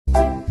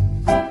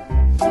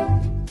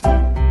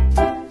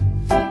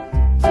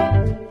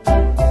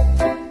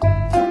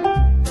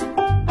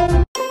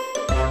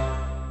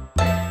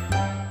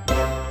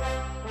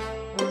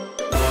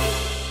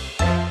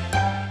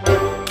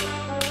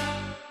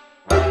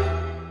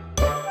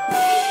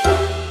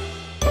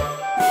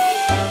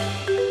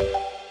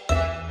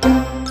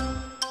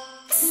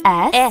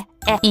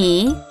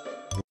E.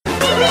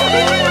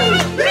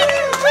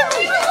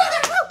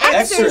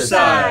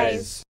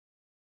 Exercise.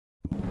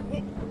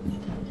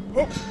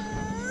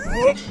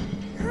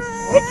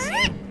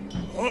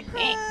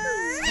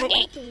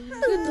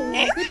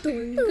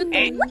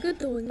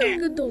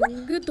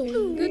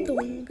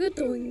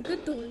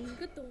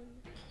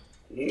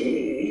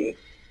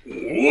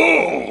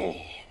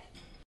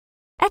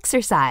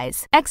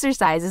 Exercise.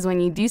 Exercise is when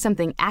you do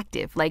something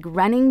active, like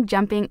running,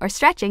 jumping, or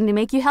stretching to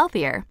make you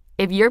healthier.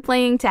 If you're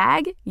playing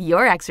tag,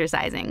 you're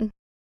exercising.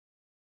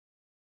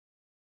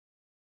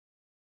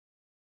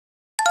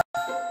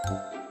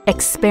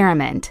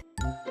 Experiment.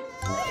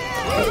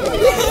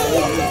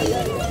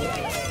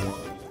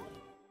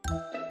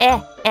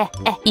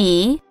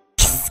 E.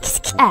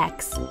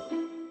 X.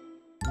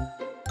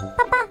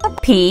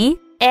 P.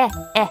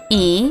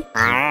 E.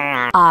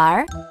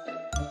 R.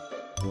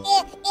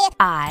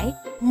 I.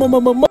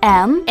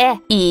 M.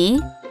 E.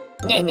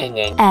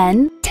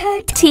 N.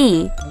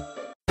 T.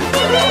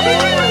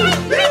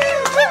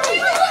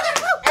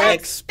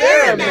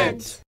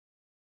 Experiment.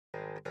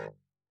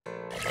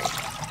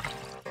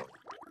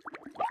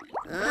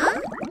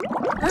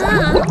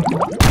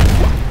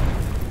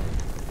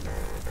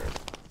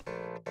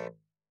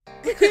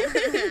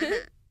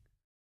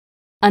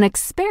 An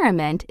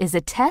experiment is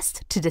a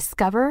test to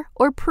discover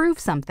or prove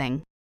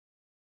something.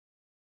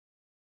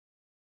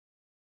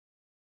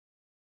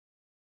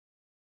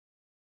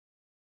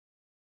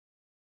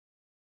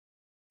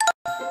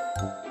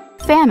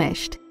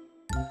 Famished.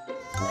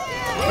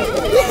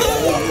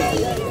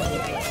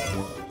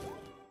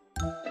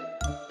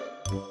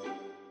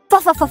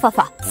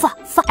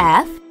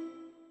 F.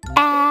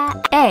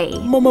 A.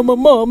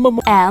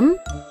 M.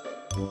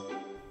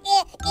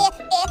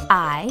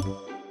 I.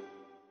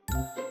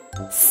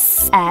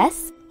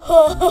 S.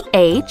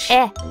 H.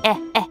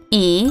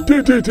 E.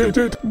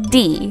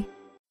 D.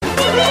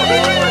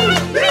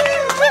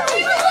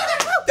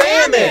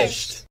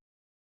 Famished.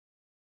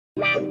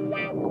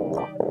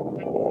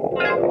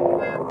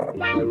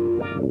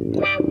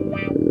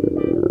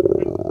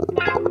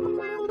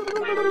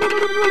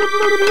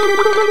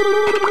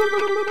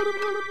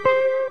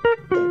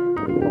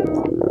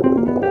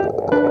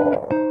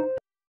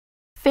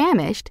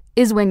 Famished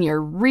is when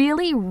you're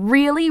really,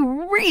 really,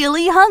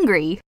 really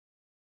hungry.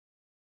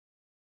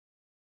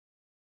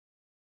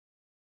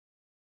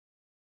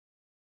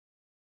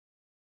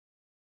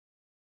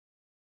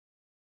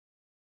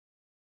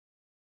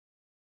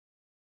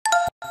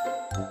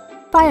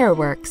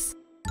 Fireworks.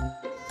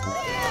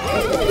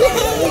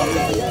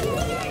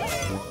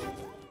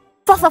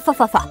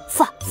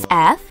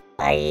 F.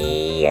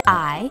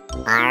 I.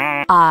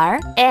 R.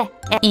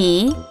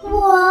 E.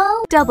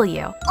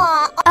 W.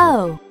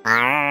 O.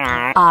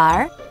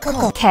 R.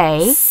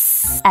 K.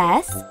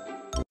 S.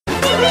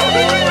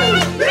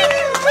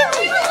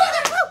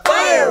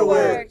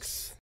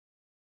 Fireworks.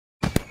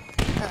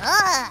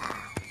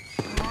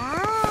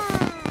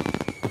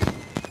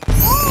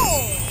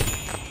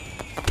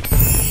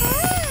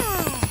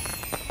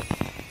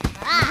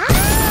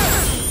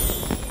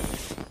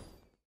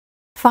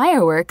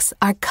 Fireworks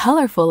are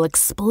colorful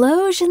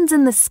explosions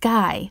in the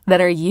sky that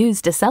are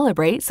used to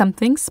celebrate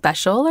something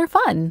special or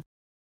fun.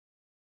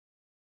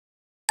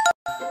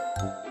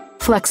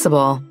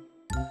 Flexible.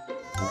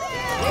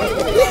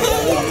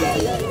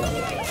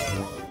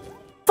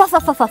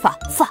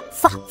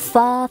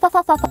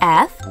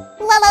 F.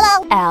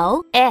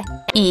 L.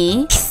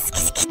 E.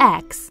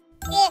 X.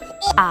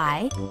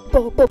 I.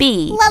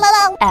 B.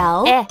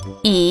 L.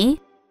 E.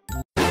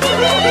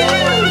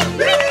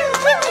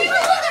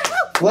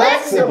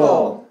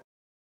 Flexible.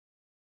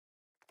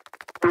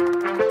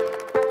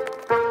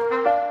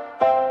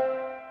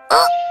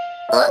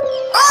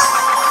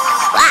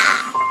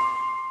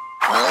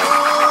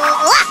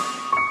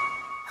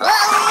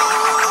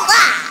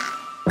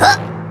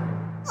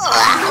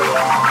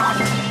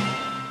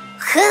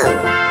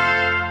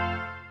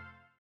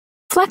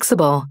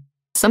 Flexible.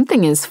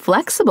 Something is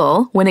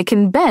flexible when it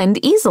can bend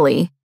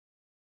easily.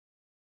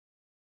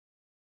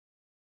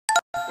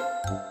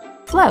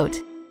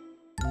 Float.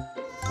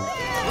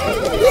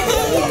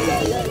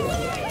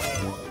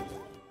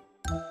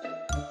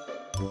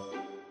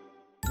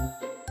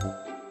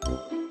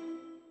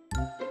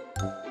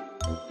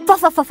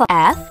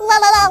 F.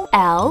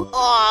 L.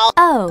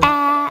 O.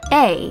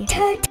 A.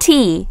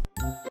 T.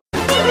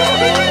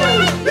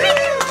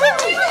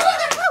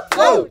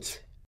 Float.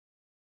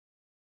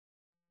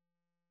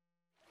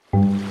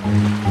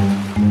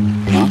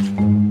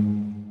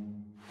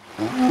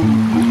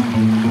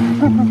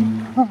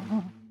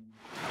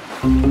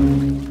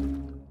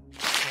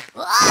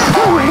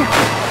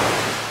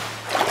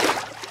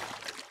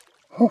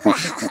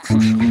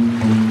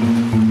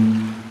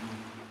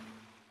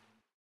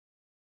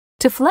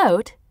 To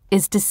float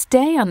is to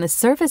stay on the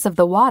surface of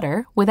the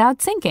water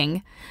without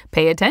sinking.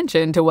 Pay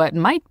attention to what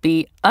might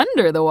be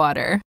under the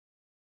water.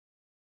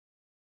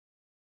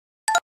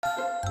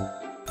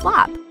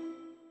 Flop.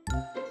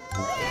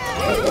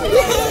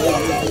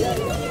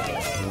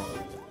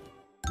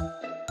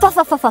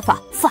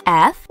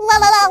 F.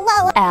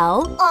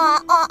 L.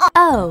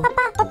 O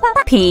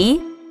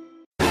P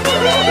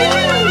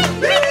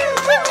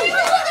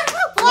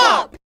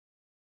Flop.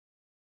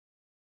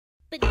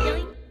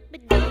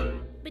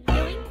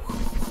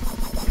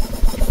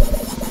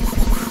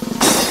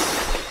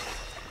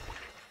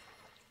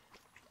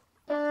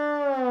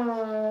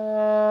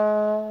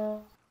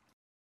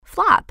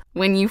 Flop.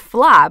 When you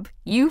flop,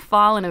 you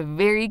fall in a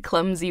very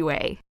clumsy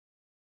way.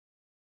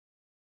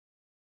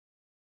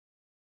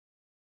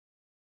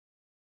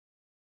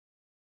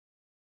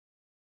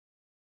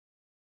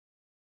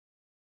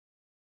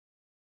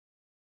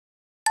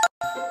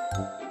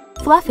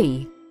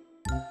 Fluffy.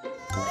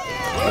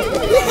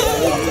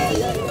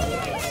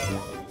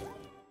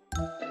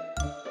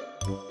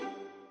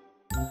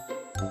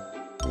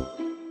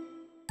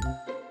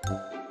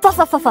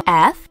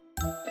 F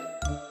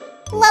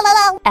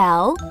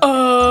L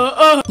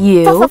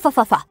U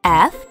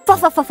F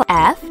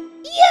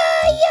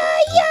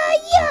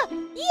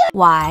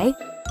Y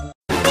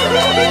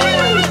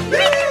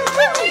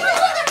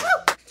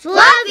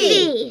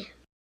Fluffy.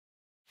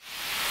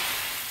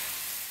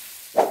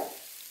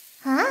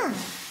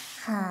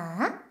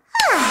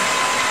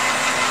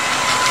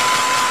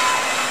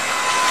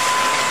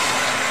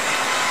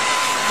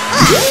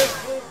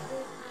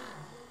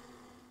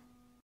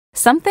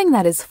 Something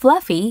that is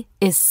fluffy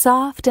is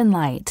soft and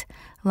light,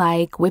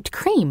 like whipped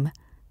cream,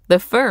 the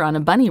fur on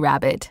a bunny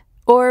rabbit,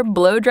 or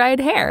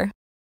blow-dried hair.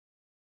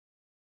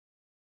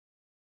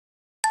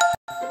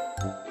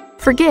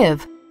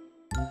 Forgive.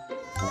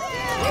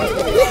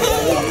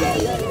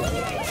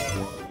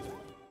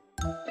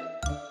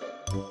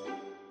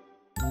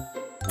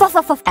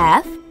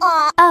 F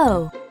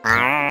O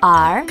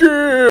R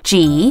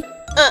G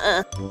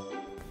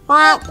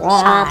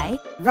I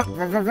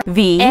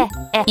V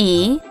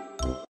E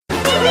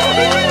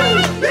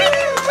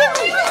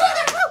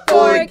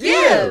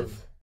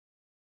Forgive.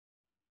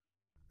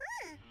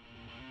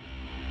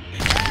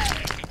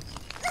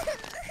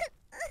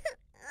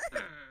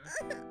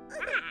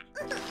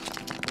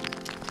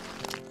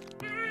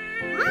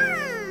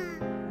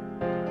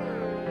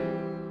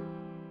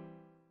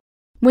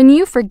 When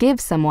you forgive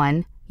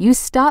someone, you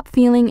stop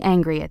feeling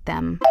angry at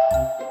them.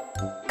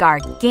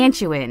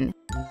 Gargantuan.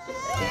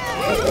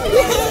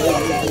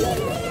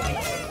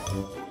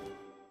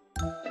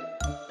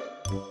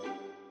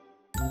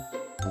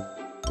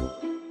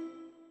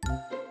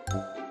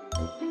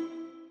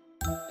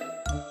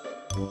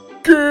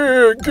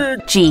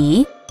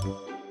 G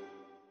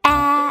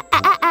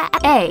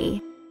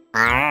A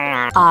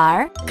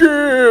R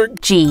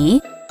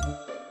G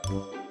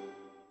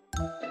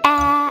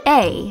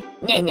A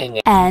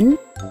N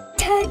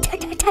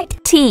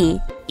T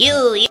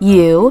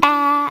U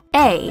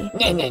A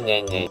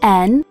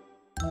N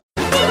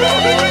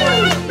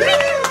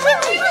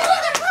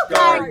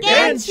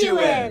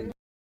Gargantuan.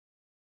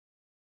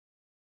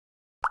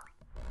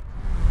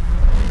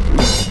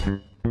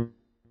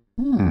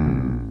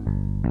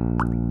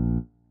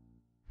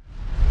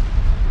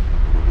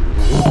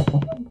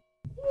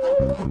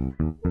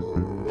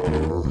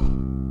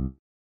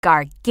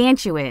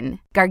 Gargantuan.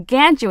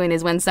 Gargantuan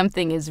is when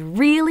something is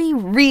really,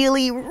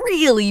 really,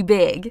 really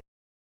big.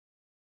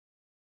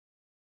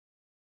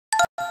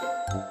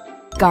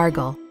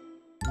 Gargle.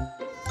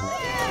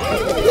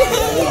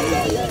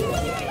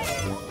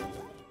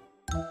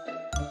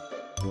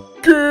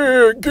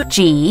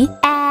 G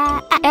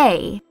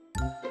A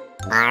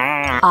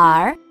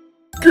R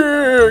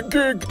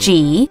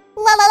G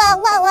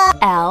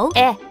L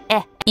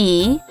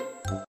E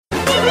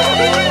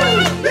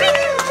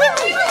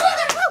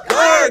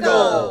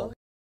Gargle.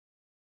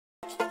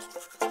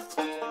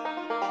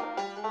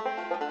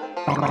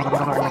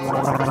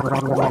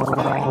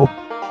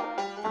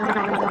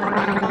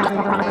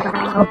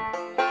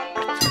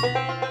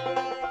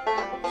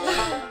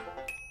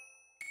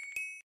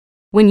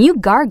 When you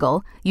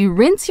gargle, you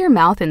rinse your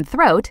mouth and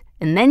throat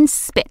and then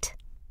spit.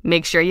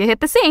 Make sure you hit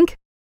the sink.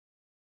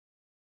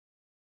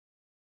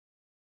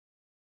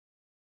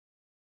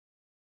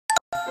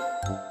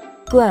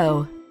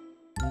 Glow.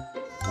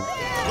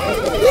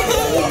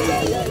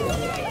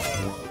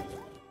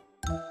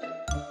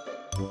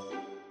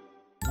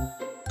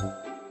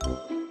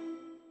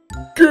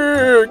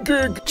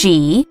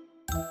 G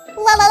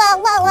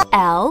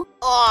L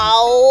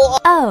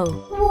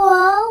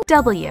O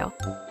W.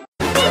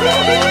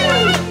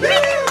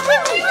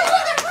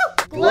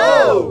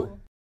 Glow.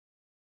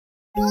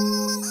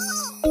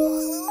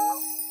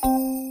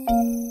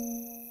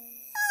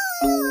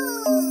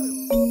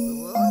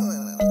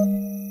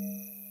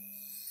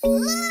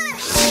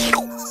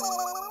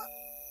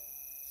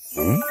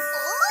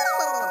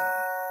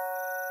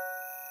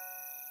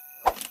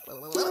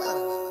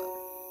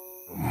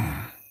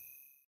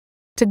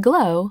 To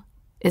glow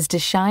is to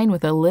shine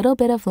with a little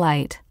bit of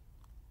light.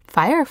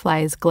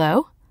 Fireflies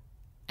glow,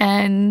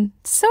 and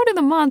so do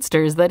the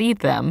monsters that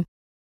eat them.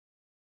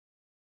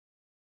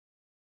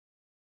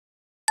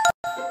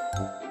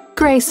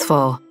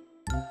 Graceful.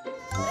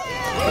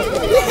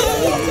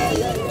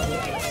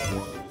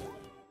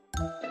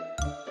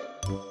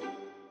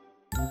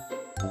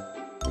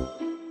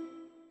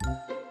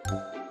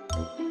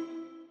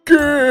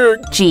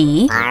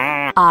 G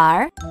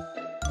R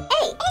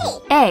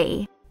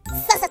A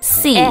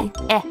C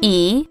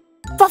E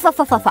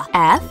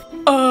F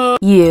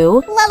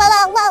U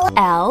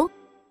L.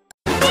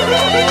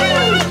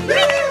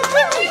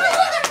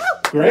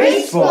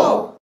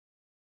 Graceful.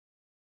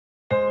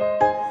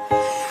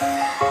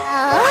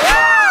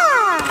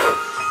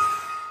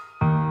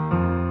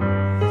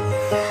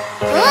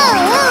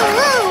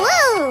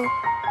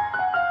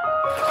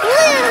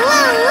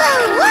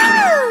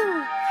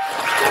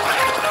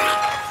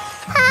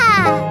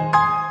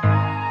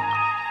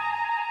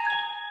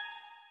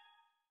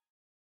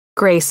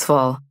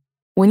 Graceful.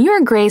 When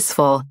you're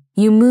graceful,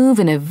 you move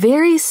in a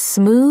very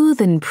smooth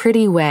and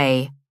pretty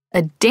way.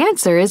 A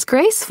dancer is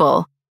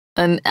graceful.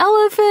 An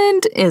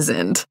elephant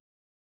isn't.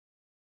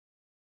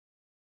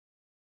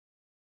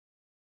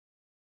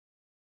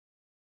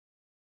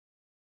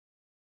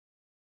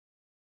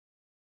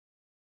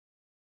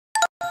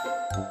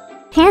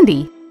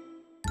 Handy.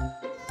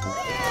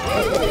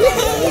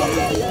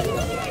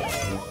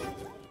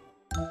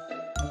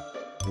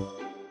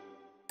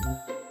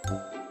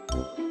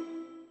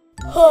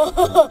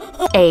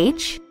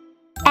 H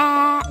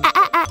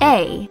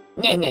A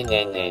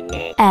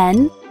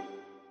N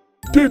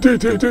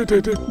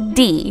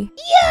D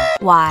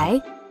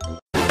Y.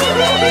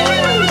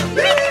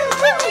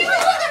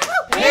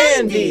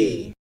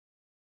 Handy.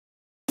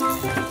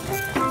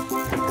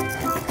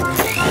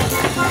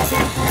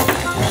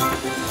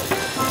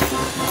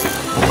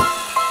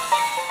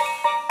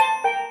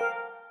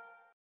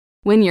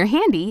 When you're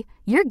handy,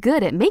 you're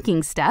good at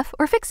making stuff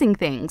or fixing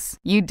things.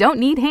 You don't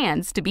need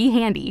hands to be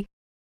handy.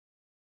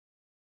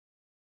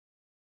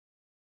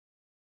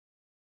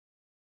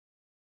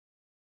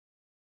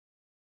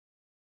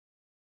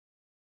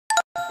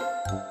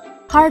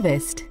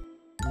 Harvest.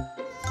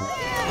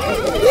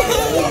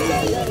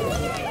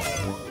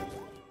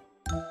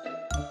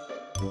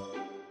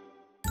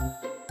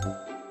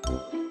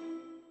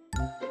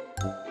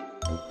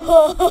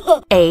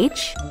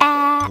 H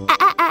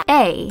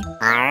A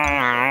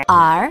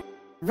R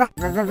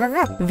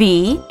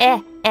V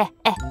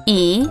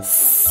E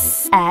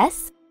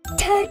S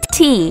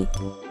T.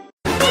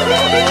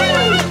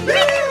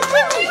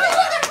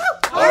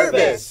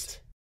 Harvest.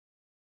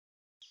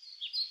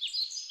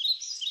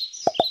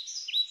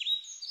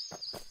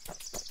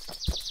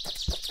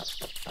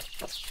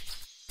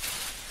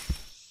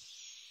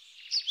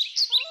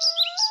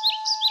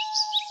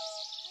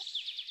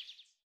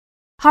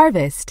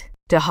 Harvest.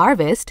 To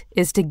harvest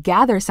is to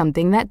gather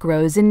something that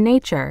grows in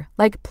nature,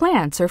 like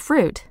plants or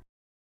fruit.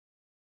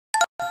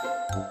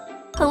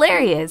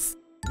 Hilarious.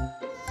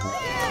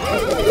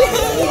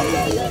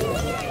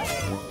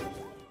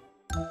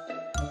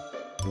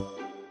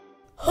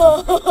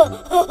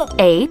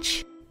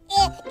 H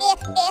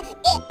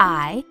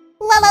I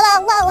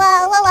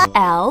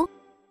L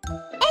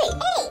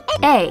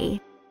A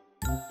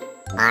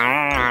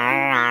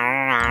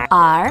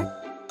R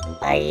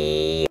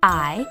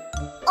I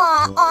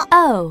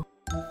O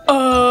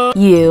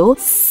U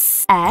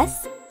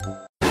S.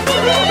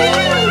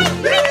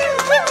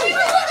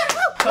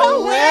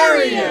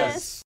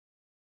 Hilarious.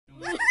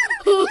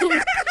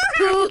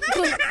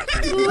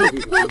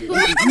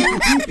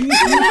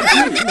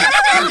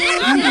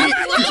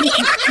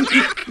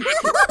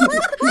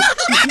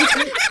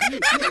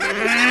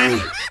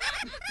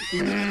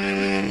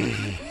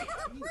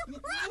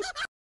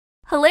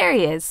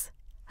 Hilarious.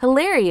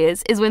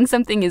 Hilarious is when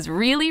something is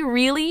really,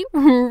 really,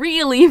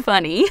 really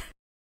funny.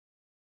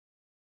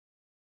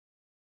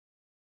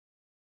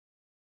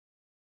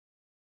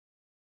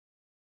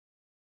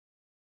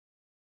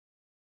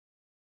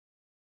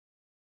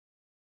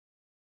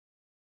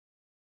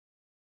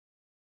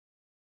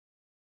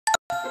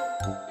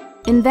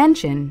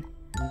 Invention.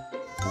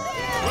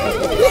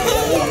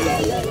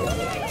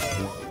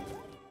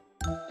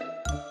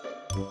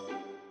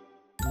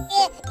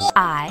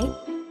 I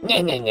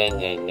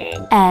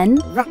N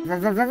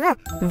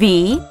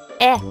V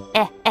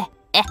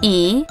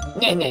E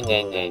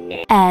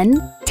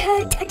N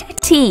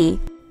T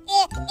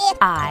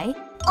I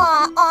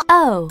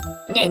O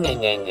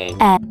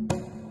N